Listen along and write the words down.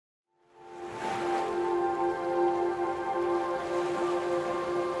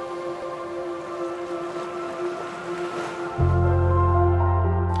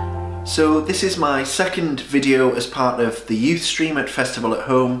So this is my second video as part of the youth stream at Festival at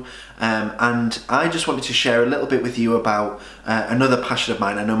Home, and I just wanted to share a little bit with you about another passion of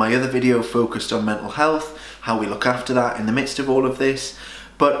mine. I know my other video focused on mental health, how we look after that in the midst of all of this,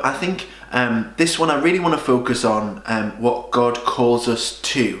 but I think this one I really want to focus on what God calls us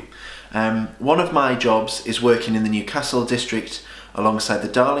to. One of my jobs is working in the Newcastle district alongside the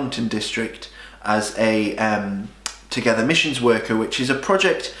Darlington district as a Together missions worker, which is a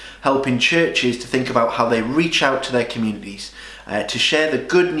project helping churches to think about how they reach out to their communities, to share the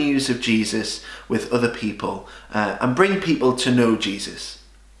good news of Jesus with other people and bring people to know Jesus.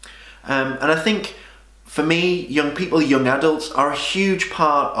 And I think for me, young people, young adults are a huge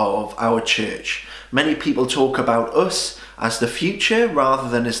part of our church. Many people talk about us as the future rather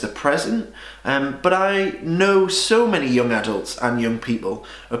than as the present, but I know so many young adults and young people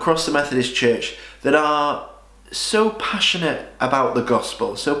across the Methodist Church that are so passionate about the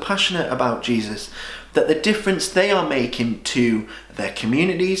gospel, so passionate about Jesus, that the difference they are making to their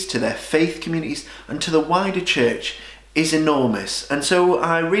communities, to their faith communities, and to the wider church is enormous. And so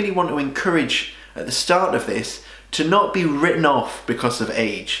I really want to encourage at the start of this to not be written off because of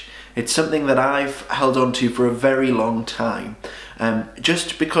age. It's something that I've held on to for a very long time.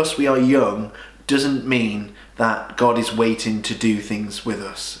 Just because we are young doesn't mean that God is waiting to do things with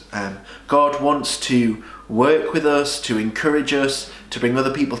us. God wants to work with us, to encourage us, to bring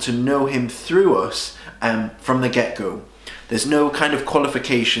other people to know him through us from the get-go. There's no kind of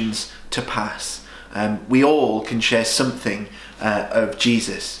qualifications to pass. We all can share something of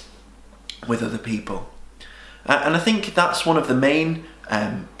Jesus with other people. And I think that's one of the main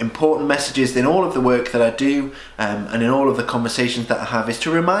important messages in all of the work that I do and in all of the conversations that I have, is to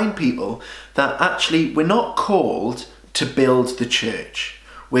remind people that actually we're not called to build the church.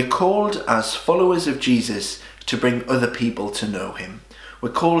 We're called as followers of Jesus to bring other people to know him. We're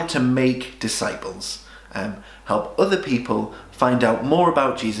called to make disciples, help other people find out more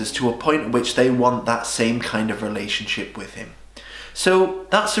about Jesus to a point at which they want that same kind of relationship with him. So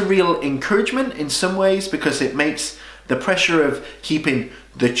that's a real encouragement in some ways, because it makes the pressure of keeping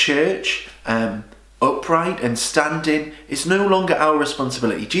the church upright and standing is no longer our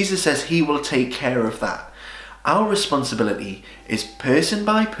responsibility. Jesus says he will take care of that. Our responsibility is person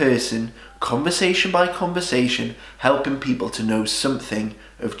by person, conversation by conversation, helping people to know something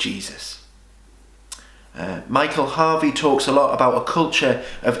of Jesus. Michael Harvey talks a lot about a culture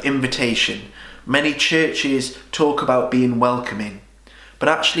of invitation. Many churches talk about being welcoming, but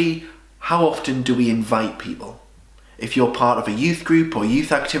actually, how often do we invite people? If you're part of a youth group or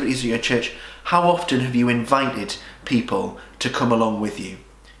youth activities at your church, how often have you invited people to come along with you?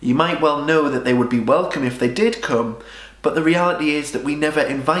 You might well know that they would be welcome if they did come, but the reality is that we never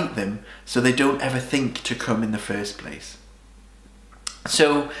invite them, so they don't ever think to come in the first place.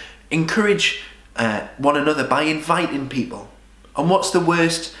 So encourage one another by inviting people. And what's the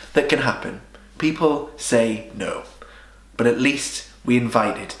worst that can happen? People say no, but at least we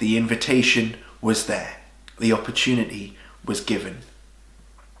invited. The invitation was there. The opportunity was given.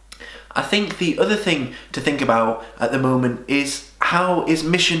 I think the other thing to think about at the moment is, how is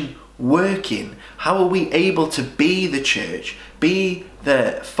mission working? How are we able to be the church, be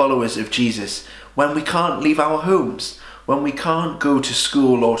the followers of Jesus, when we can't leave our homes, when we can't go to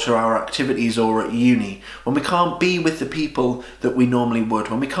school or to our activities or at uni, when we can't be with the people that we normally would,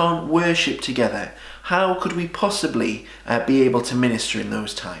 when we can't worship together? How could we possibly be able to minister in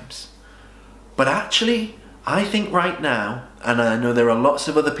those times? But actually, I think right now, and I know there are lots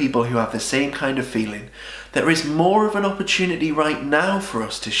of other people who have the same kind of feeling, there is more of an opportunity right now for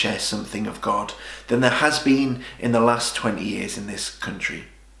us to share something of God than there has been in the last 20 years in this country.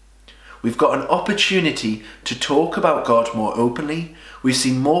 We've got an opportunity to talk about God more openly. We've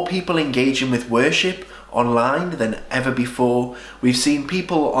seen more people engaging with worship online than ever before. We've seen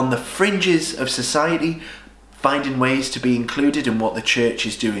people on the fringes of society finding ways to be included in what the church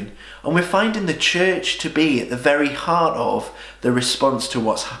is doing. And we're finding the church to be at the very heart of the response to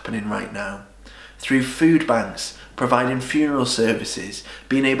what's happening right now. Through food banks, providing funeral services,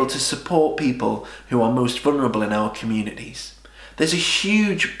 being able to support people who are most vulnerable in our communities. There's a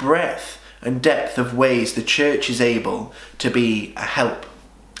huge breadth and depth of ways the church is able to be a help,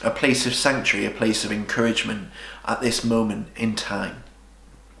 a place of sanctuary, a place of encouragement at this moment in time.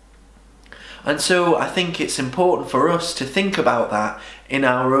 And so I think it's important for us to think about that in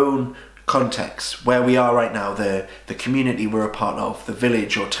our own context, where we are right now, the community we're a part of, the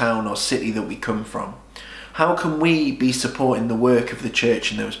village or town or city that we come from. How can we be supporting the work of the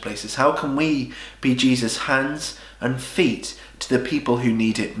church in those places? How can we be Jesus' hands and feet to the people who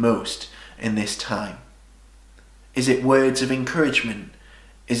need it most in this time? Is it words of encouragement?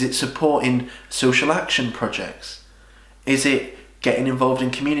 Is it supporting social action projects? Is it getting involved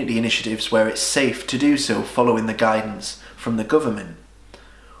in community initiatives where it's safe to do so following the guidance from the government?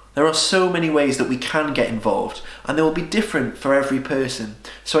 There are so many ways that we can get involved, and they will be different for every person.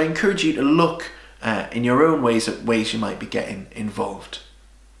 So I encourage you to look in your own ways at ways you might be getting involved.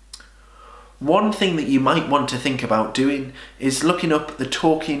 One thing that you might want to think about doing is looking up the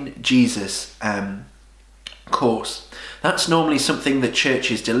Talking Jesus course. That's normally something that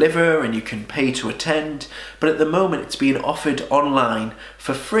churches deliver and you can pay to attend, but at the moment it's being offered online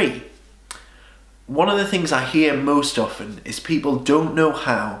for free. One of the things I hear most often is people don't know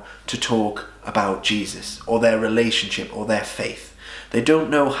how to talk about Jesus or their relationship or their faith. They don't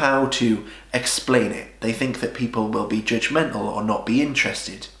know how to explain it. They think that people will be judgmental or not be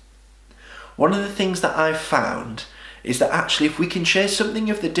interested. One of the things that I've found is that actually if we can share something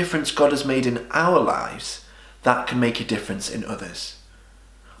of the difference God has made in our lives, that can make a difference in others.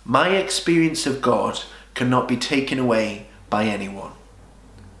 My experience of God cannot be taken away by anyone.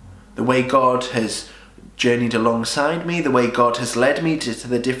 The way God has journeyed alongside me, the way God has led me to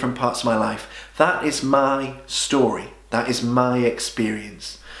the different parts of my life, that is my story. That is my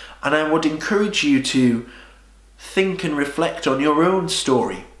experience. And I would encourage you to think and reflect on your own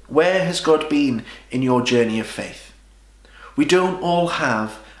story. Where has God been in your journey of faith? We don't all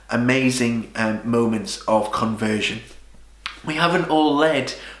have amazing moments of conversion. We haven't all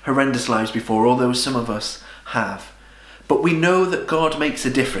led horrendous lives before, although some of us have. But we know that God makes a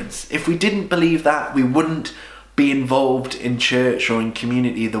difference. If we didn't believe that, we wouldn't be involved in church or in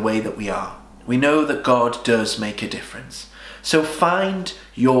community the way that we are. We know that God does make a difference. So find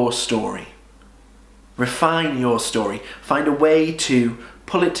your story. Refine your story. Find a way to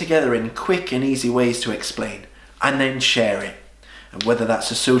pull it together in quick and easy ways to explain, and then share it. And whether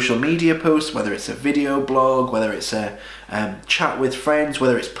that's a social media post, whether it's a video blog, whether it's a chat with friends,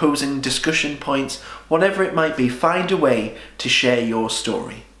 whether it's posing discussion points, whatever it might be, find a way to share your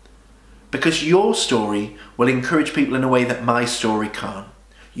story. Because your story will encourage people in a way that my story can't.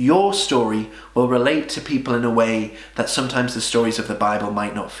 Your story will relate to people in a way that sometimes the stories of the Bible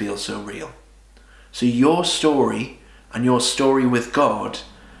might not feel so real. So your story and your story with God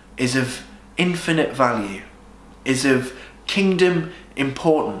is of infinite value, is of kingdom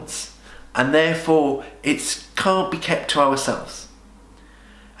importance, and therefore it can't be kept to ourselves.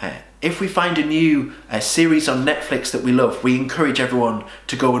 If we find a new series on Netflix that we love, we encourage everyone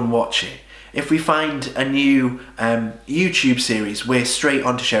to go and watch it. If we find a new YouTube series, we're straight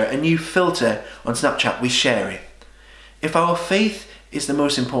on to share it. A new filter on Snapchat, we share it. If our faith is the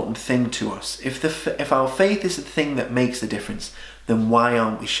most important thing to us, if our faith is the thing that makes the difference, then why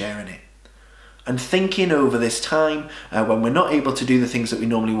aren't we sharing it? And thinking over this time, when we're not able to do the things that we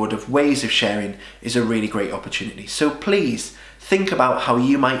normally would, of ways of sharing, is a really great opportunity. So please think about how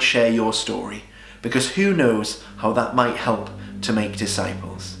you might share your story, because who knows how that might help to make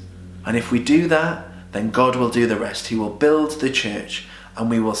disciples. And if we do that, then God will do the rest. He will build the church and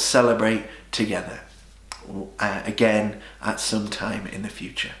we will celebrate together again at some time in the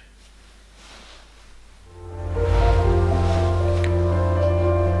future.